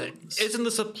in her columns. Isn't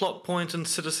this a plot point in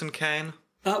Citizen Kane?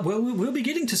 Well, we'll be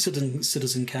getting to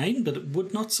Citizen Kane, but it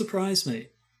would not surprise me.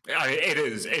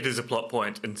 It is a plot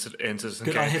point in Citizen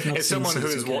Kane. I have not As seen someone who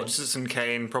has Citizen watched Citizen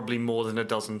Kane probably more than a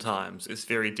dozen times, it's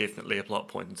very definitely a plot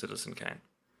point in Citizen Kane.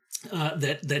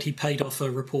 That he paid off a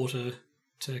reporter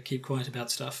to keep quiet about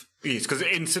stuff. Yes, because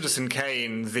in Citizen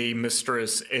Kane, the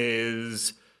mistress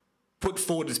is put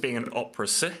forward as being an opera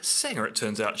singer. It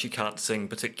turns out she can't sing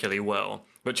particularly well,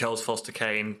 but Charles Foster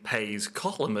Kane pays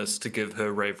columnists to give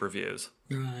her rave reviews.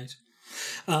 Right.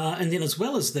 And then as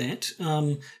well as that,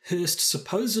 Hearst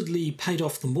supposedly paid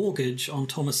off the mortgage on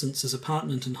Thomas Ince's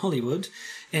apartment in Hollywood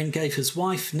and gave his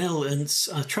wife, Nell Ince,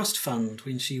 a trust fund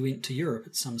when she went to Europe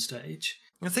at some stage.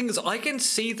 The thing is, I can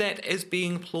see that as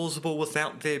being plausible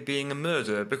without there being a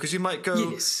murder, because you might go,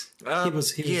 yes, your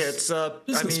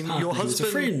husband,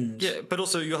 a friend. yeah, but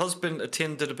also your husband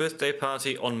attended a birthday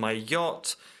party on my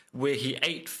yacht. where he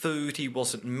ate food he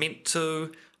wasn't meant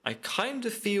to. I kind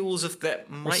of feel as if that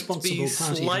might be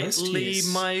slightly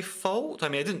my fault. I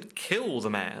mean, I didn't kill the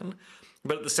man,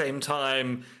 but at the same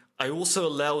time, I also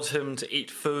allowed him to eat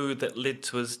food that led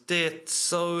to his death,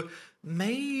 so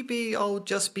maybe I'll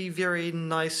just be very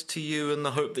nice to you in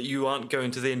the hope that you aren't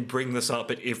going to then bring this up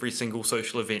at every single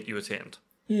social event you attend.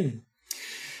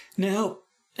 Now,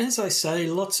 as I say,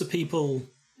 lots of people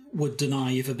would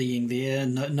deny ever being there.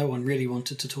 No one really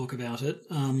wanted to talk about it.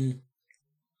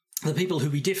 The people who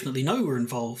we definitely know were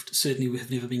involved certainly have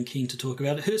never been keen to talk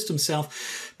about it. Hearst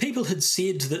himself, people had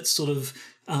said that sort of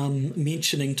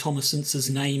mentioning Thomas Ince's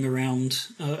name around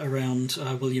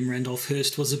William Randolph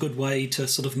Hearst was a good way to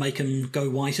sort of make him go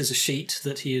white as a sheet,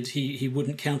 that he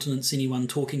wouldn't countenance anyone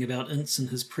talking about Ince in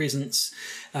his presence.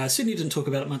 Certainly didn't talk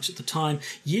about it much at the time.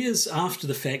 Years after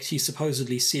the fact, he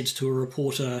supposedly said to a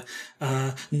reporter,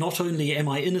 not only am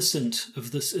I innocent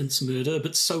of this Ince murder,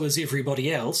 but so is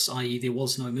everybody else, i.e. there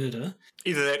was no murder.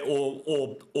 Either that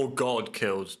or God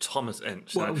killed Thomas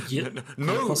Ince. Well,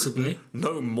 possibly.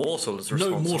 No mortal is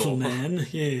responsible. No mortal man,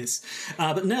 yes.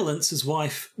 But Nell Ince, his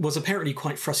wife, was apparently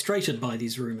quite frustrated by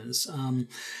these rumours.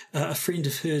 A friend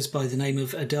of hers by the name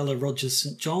of Adela Rogers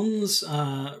St. John's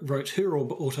wrote her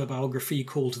autobiography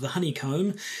called The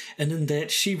Honeycomb, and in that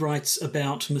she writes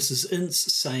about Mrs. Ince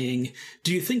saying,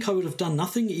 "Do you think I would have done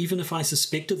nothing even if I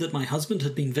suspected that my husband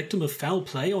had been victim of foul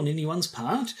play on anyone's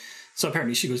part?" So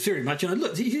apparently she was very much,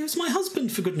 look, he was my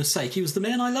husband, for goodness sake. He was the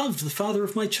man I loved, the father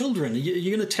of my children.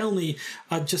 You're going to tell me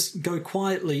I'd just go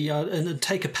quietly and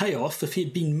take a payoff if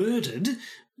he'd been murdered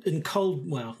in cold,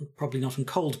 well, probably not in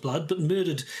cold blood, but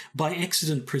murdered by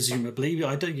accident, presumably.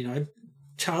 I don't,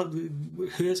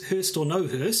 Hearst or no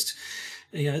Hearst.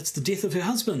 It's the death of her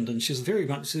husband, and she's very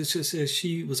much.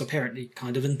 She was apparently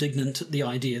kind of indignant at the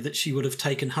idea that she would have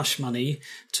taken hush money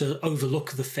to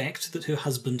overlook the fact that her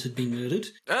husband had been murdered.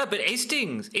 But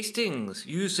Hastings,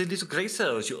 use a little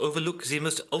gracer. You overlook the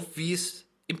most obvious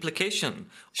implication.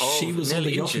 She was on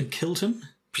the yacht and killed him?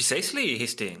 Precisely,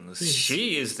 Hastings. Yes.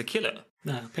 She is the killer.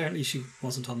 No, apparently she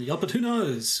wasn't on the yacht, but who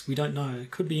knows? We don't know.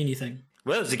 It could be anything.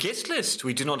 Well, the guest list.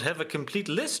 We do not have a complete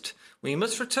list. We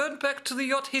must return back to the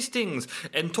yacht Hastings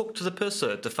and talk to the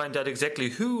purser to find out exactly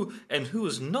who and who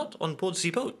is not on board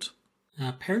the boat.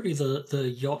 Apparently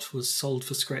the yacht was sold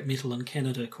for scrap metal in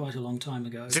Canada quite a long time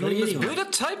ago. Then we must build a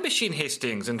time machine,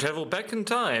 Hastings, and travel back in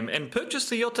time and purchase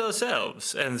the yacht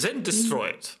ourselves and then destroy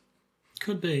it.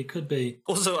 Could be.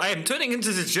 Also, I am turning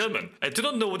into the German. I do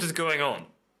not know what is going on.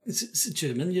 It's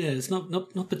German, yeah. It's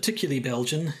not particularly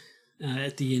Belgian.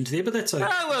 At the end there, but that's okay.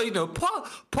 Well,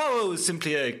 Poirot is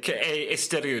simply a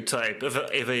stereotype of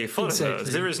a foreigner.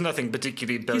 Exactly. There is nothing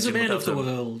particularly Belgian. He's a man of the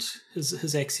world.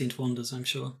 His accent wanders, I'm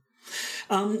sure.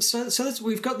 So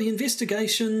we've got the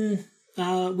investigation.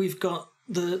 We've got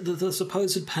the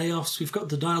supposed payoffs. We've got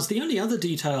the denials. The only other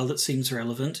detail that seems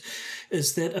relevant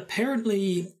is that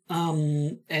apparently,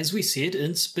 as we said,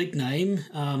 Ince, big name,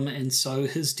 and so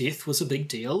his death was a big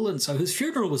deal, and so his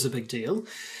funeral was a big deal.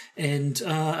 And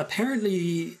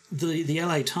apparently the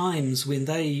LA Times, when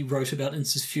they wrote about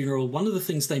Ince's funeral, one of the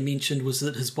things they mentioned was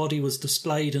that his body was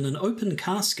displayed in an open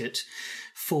casket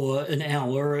for an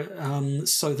hour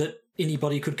so that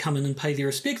anybody could come in and pay their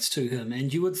respects to him.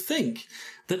 And you would think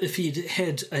that if he'd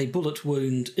had a bullet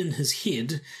wound in his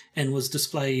head and was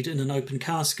displayed in an open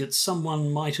casket,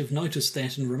 someone might have noticed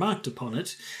that and remarked upon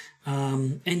it,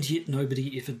 and yet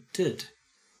nobody ever did.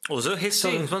 Although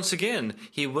Hastings, once again,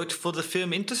 he worked for the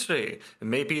film industry,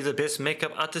 maybe the best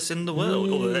makeup artist in the world.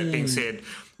 Although that being said,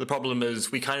 the problem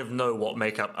is we kind of know what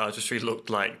makeup artistry looked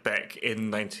like back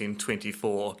in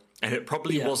 1924, and it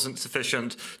probably wasn't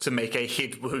sufficient to make a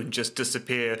head wound just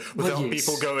disappear without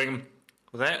people going,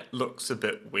 well, that looks a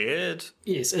bit weird.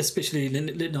 Yes, especially,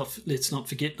 let's not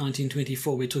forget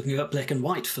 1924, we're talking about black and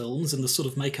white films, and the sort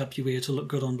of makeup you wear to look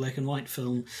good on black and white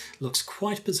film looks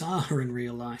quite bizarre in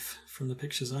real life from the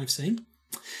pictures I've seen.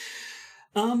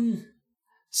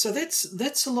 So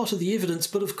that's a lot of the evidence,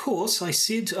 but of course I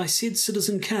said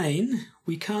Citizen Kane.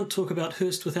 We can't talk about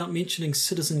Hearst without mentioning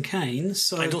Citizen Kane.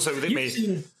 So and also they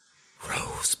made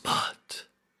Rosebud.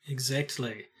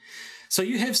 Exactly. So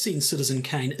you have seen Citizen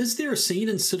Kane. Is there a scene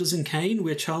in Citizen Kane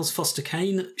where Charles Foster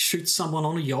Kane shoots someone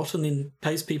on a yacht and then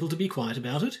pays people to be quiet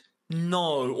about it?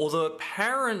 No, although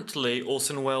apparently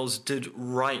Orson Welles did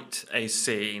write a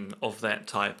scene of that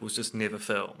type, it was just never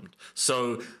filmed.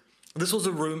 So this was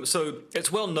a room. So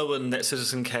it's well known that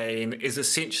Citizen Kane is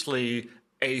essentially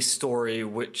a story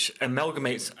which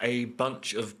amalgamates a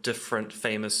bunch of different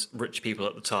famous rich people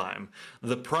at the time.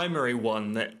 The primary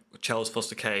one that Charles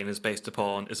Foster Kane is based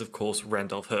upon is, of course,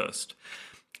 Randolph Hearst.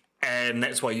 And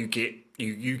that's why you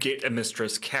get a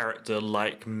mistress character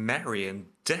like Marion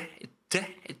Davies.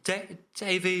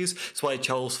 It's why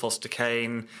Charles Foster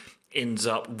Kane ends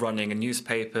up running a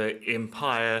newspaper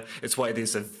empire. It's why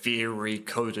there's a very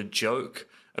coded joke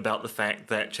about the fact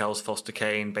that Charles Foster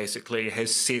Kane basically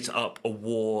has set up a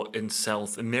war in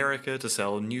South America to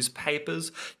sell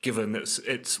newspapers, given that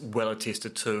it's well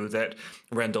attested to that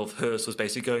Randolph Hearst was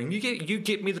basically going, you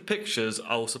get me the pictures,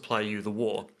 I'll supply you the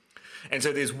war. And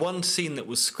so there's one scene that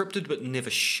was scripted but never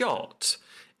shot,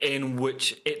 in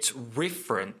which it's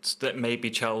referenced that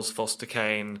maybe Charles Foster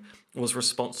Kane was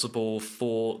responsible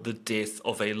for the death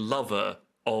of a lover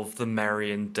of the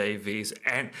Marion Davies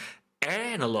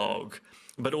analog.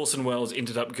 But Orson Welles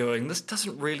ended up going, this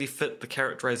doesn't really fit the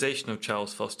characterization of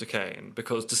Charles Foster Kane,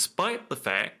 because despite the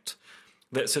fact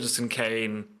that Citizen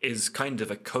Kane is kind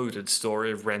of a coded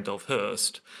story of Randolph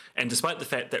Hearst, and despite the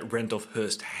fact that Randolph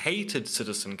Hearst hated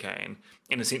Citizen Kane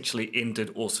and essentially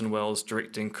ended Orson Welles'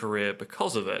 directing career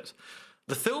because of it,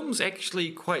 the film's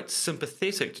actually quite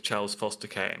sympathetic to Charles Foster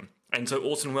Kane. And so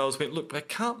Orson Welles went, look, I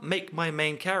can't make my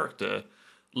main character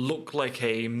look like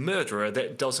a murderer.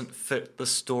 That doesn't fit the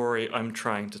story I'm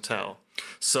trying to tell.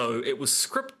 So it was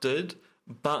scripted,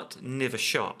 but never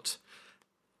shot.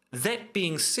 That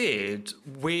being said,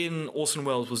 when Orson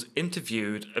Welles was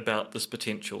interviewed about this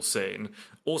potential scene,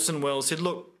 Orson Welles said,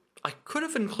 look, I could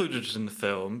have included it in the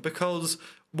film because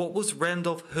what was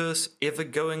Randolph Hearst ever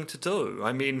going to do?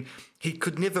 I mean, he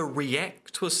could never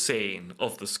react to a scene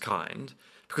of this kind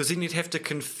because then he'd have to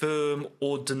confirm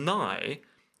or deny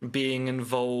being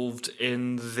involved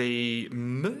in the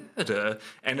murder,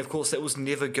 and of course that was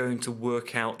never going to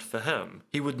work out for him.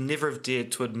 He would never have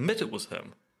dared to admit it was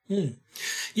him.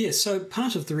 Yeah, so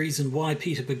part of the reason why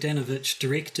Peter Bogdanovich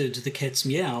directed The Cat's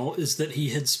Meow is that he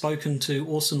had spoken to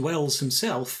Orson Welles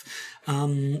himself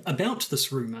about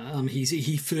this rumour.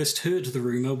 He first heard the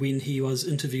rumour when he was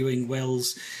interviewing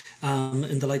Welles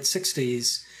in the late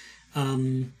 60s.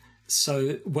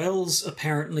 So Welles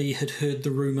apparently had heard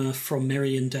the rumour from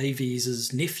Marion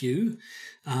Davies' nephew,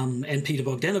 and Peter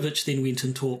Bogdanovich then went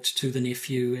and talked to the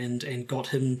nephew and got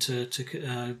him to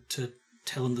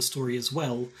tell him the story as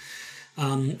well.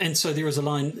 And so there is a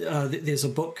line, there's a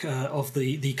book of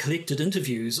the collected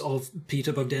interviews of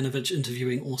Peter Bogdanovich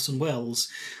interviewing Orson Welles,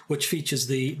 which features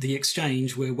the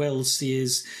exchange where Welles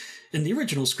says, in the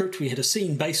original script, we had a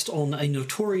scene based on a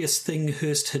notorious thing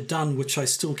Hearst had done, which I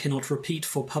still cannot repeat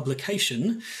for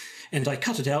publication, and I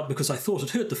cut it out because I thought it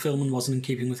hurt the film and wasn't in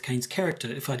keeping with Kane's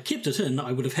character. If I'd kept it in,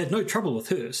 I would have had no trouble with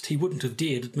Hearst. He wouldn't have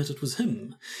dared admit it was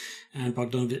him. And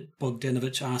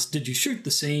Bogdanovich asked, did you shoot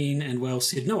the scene? And Welles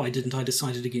said, no, I didn't. I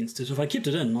decided against it. If I kept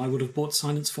it in, I would have bought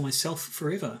silence for myself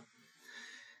forever.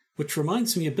 Which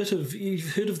reminds me a bit of,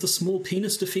 you've heard of the small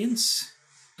penis defence?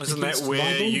 Isn't that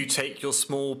where you take your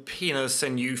small penis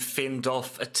and you fend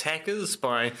off attackers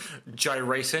by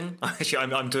gyrating?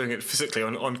 Actually, I'm doing it physically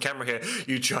on camera here.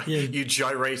 You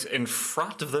gyrate in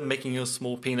front of them, making your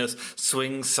small penis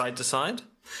swing side to side?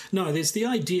 No, there's the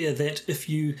idea that if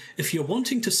you're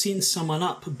wanting to send someone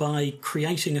up by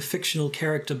creating a fictional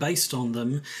character based on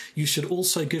them, you should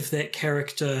also give that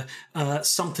character there's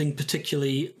something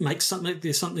particularly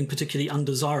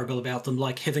undesirable about them,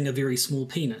 like having a very small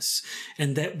penis.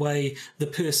 And that way the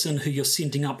person who you're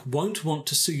sending up won't want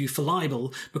to sue you for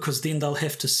libel, because then they'll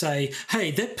have to say, hey,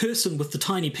 that person with the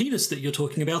tiny penis that you're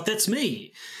talking about, that's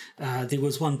me. There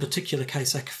was one particular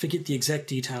case, I forget the exact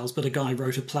details, but a guy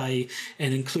wrote a play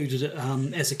and included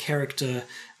as a character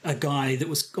a guy that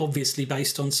was obviously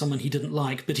based on someone he didn't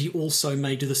like, but he also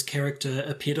made this character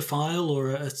a pedophile or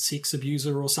a sex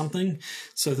abuser or something,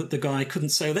 so that the guy couldn't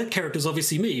say, that character's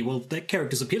obviously me. Well, that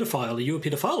character's a pedophile. Are you a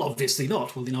pedophile? Obviously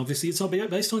not. Well, then obviously it's not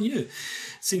based on you. It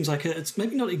seems like it's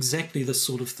maybe not exactly this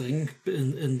sort of thing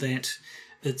in that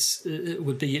it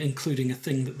would be including a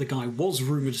thing that the guy was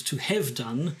rumoured to have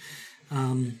done,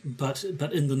 but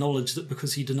in the knowledge that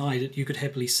because he denied it, you could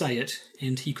happily say it,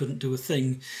 and he couldn't do a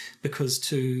thing because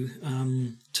to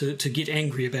get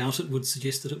angry about it would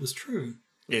suggest that it was true.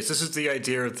 Yes, this is the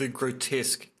idea of the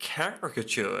grotesque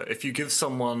caricature. If you give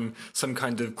someone some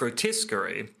kind of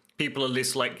grotesquerie, people are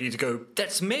less likely to go,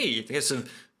 that's me.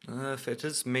 If it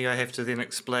is me, I have to then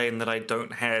explain that I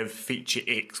don't have feature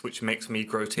X, which makes me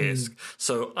grotesque.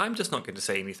 So I'm just not going to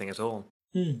say anything at all.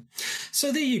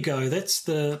 So there you go. That's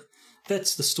the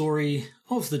story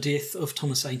of the death of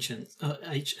Thomas H.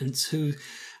 Ince, who,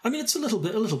 I mean, it's a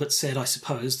little bit sad, I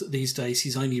suppose, that these days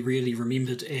he's only really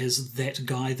remembered as that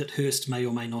guy that Hearst may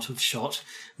or may not have shot,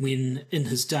 when in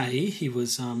his day he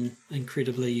was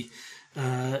incredibly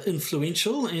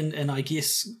influential, and I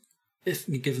guess,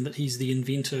 given that he's the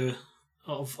inventor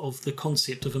of the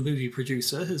concept of a movie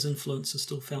producer. His influence is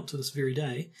still felt to this very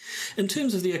day. In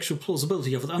terms of the actual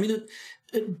plausibility of it, I mean,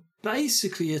 it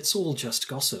basically it's all just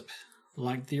gossip.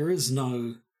 Like, there is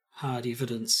no hard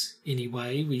evidence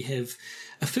anyway. We have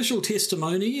official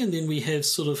testimony, and then we have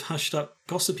sort of hushed up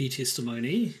gossipy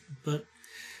testimony, but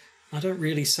I don't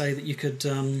really say that you could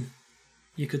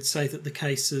say that the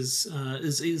case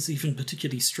is even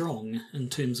particularly strong in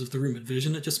terms of the rumoured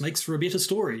version. It just makes for a better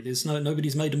story.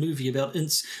 Nobody's made a movie about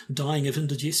Ince dying of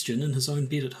indigestion in his own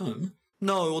bed at home.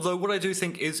 No, although what I do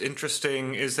think is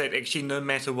interesting is that actually no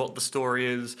matter what the story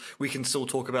is, we can still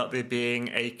talk about there being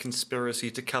a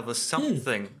conspiracy to cover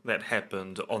something that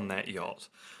happened on that yacht.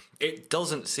 It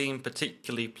doesn't seem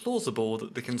particularly plausible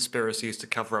that the conspiracy is to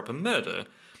cover up a murder,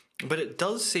 but it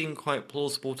does seem quite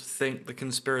plausible to think the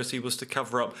conspiracy was to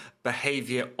cover up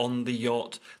behaviour on the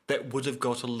yacht that would have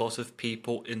got a lot of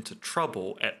people into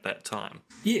trouble at that time.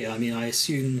 Yeah, I mean, I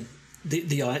assume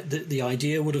the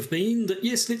idea would have been that,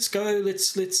 yes, let's go,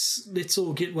 let's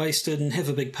all get wasted and have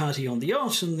a big party on the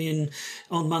yacht, and then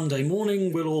on Monday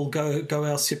morning we'll all go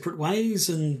our separate ways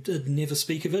and never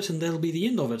speak of it, and that'll be the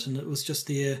end of it. And it was just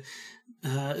it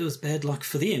was bad luck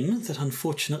for them that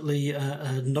unfortunately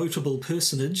a notable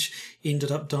personage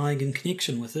ended up dying in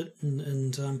connection with it,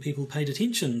 and people paid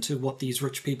attention to what these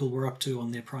rich people were up to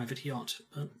on their private yacht.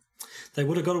 But they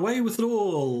would have got away with it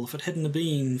all if it hadn't have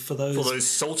been for those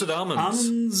salted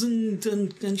almonds.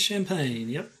 And champagne,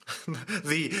 yep.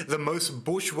 the most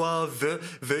bourgeois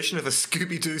version of a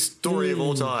Scooby-Doo story of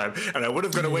all time. And I would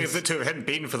have got away with it too if it hadn't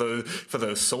been for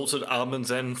those salted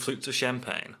almonds and flutes of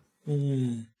champagne.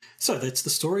 So that's the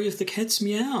story of the cat's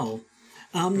Meow.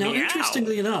 Now, Meow.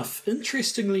 interestingly enough, and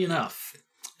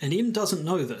Em doesn't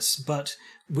know this, but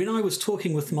when I was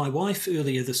talking with my wife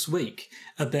earlier this week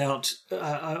about,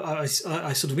 I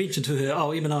sort of mentioned to her,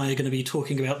 Em and I are going to be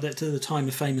talking about that to the time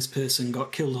a famous person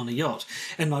got killed on a yacht.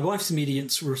 And my wife's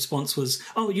immediate response was,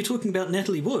 you're talking about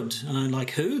Natalie Wood. And I'm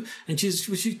like, who? And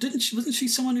wasn't she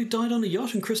someone who died on a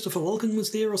yacht and Christopher Walken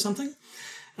was there or something?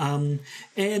 And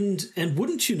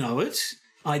wouldn't you know it,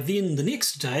 I then the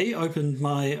next day opened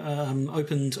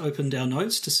our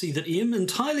notes to see that Em,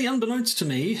 entirely unbeknownst to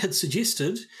me, had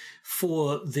suggested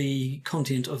for the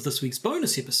content of this week's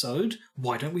bonus episode,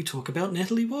 why don't we talk about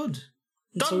Natalie Wood?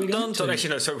 Dun dun dun. Actually,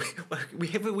 no. So we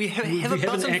have a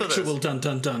button an for actual this. Dun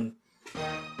dun dun.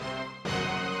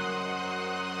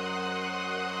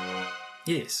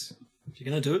 Yes, if you're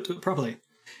going to do it properly.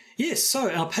 Yes, so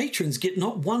our patrons get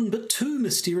not one but two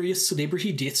mysterious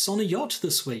celebrity deaths on a yacht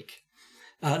this week.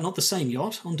 Not the same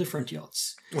yacht, on different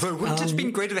yachts. Although, wouldn't it have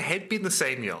been great if it had been the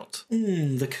same yacht?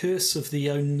 The Curse of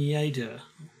the Oneida,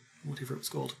 whatever it was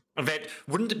called. In fact,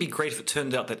 wouldn't it be great if it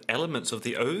turned out that elements of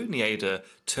the Oneida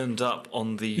turned up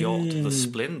on the yacht, the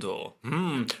Splendor?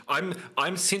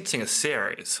 I'm sensing a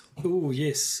series. Oh,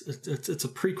 yes, it's a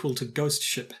prequel to Ghost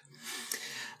Ship.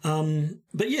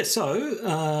 But yeah,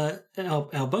 so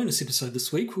our bonus episode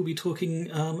this week, we'll be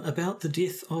talking about the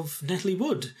death of Natalie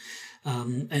Wood.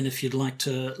 And if you'd like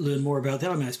to learn more about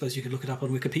that, I suppose you could look it up on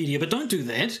Wikipedia, but don't do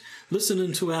that. Listen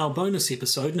into our bonus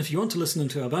episode, and if you want to listen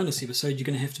into our bonus episode, you're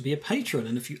going to have to be a patron.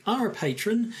 And if you are a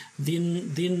patron,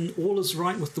 then all is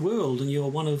right with the world, and you're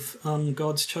one of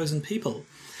God's chosen people.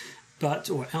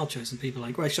 Or our chosen people.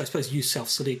 I suppose you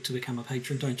self-select to become a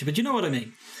patron, don't you? But you know what I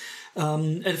mean.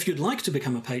 And if you'd like to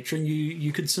become a patron,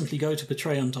 you could simply go to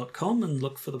patreon.com and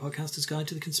look for the Podcaster's Guide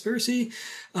to the Conspiracy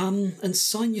and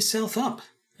sign yourself up.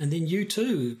 And then you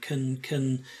too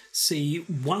can see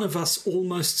one of us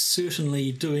almost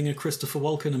certainly doing a Christopher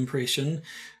Walken impression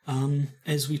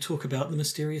as we talk about the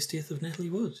mysterious death of Natalie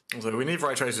Wood. Although whenever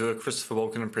I try to do a Christopher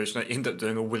Walken impression, I end up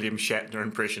doing a William Shatner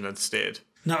impression instead.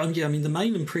 No, yeah, I mean, the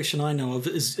main impression I know of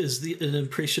is an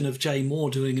impression of Jay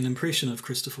Moore doing an impression of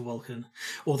Christopher Walken.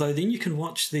 Although then you can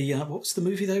watch the, what was the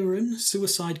movie they were in?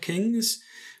 Suicide Kings,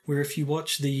 where if you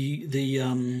watch the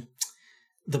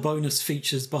bonus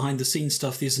features behind the scenes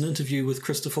stuff, there's an interview with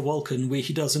Christopher Walken where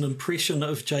he does an impression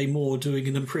of Jay Moore doing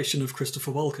an impression of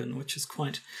Christopher Walken, which is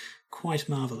quite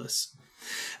marvellous.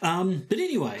 But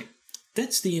anyway,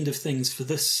 that's the end of things for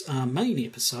this main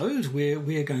episode, where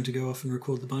we're going to go off and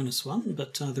record the bonus one,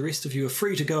 but the rest of you are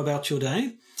free to go about your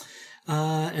day.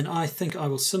 And I think I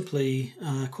will simply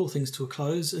call things to a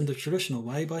close in the traditional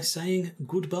way by saying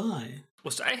goodbye.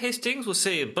 Well, so Hastings will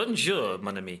say bonjour,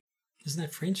 mon ami. Isn't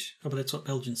that French? Oh, but that's what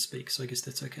Belgians speak, so I guess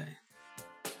that's okay.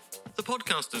 The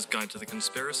Podcaster's Guide to the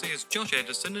Conspiracy is Josh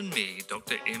Addison and me,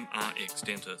 Dr. M.R.X.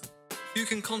 Dentith. You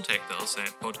can contact us at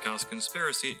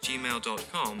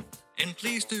podcastconspiracy@gmail.com, and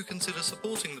please do consider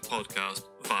supporting the podcast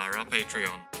via our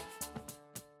Patreon.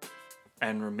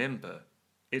 And remember,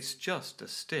 it's just a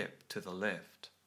step to the left.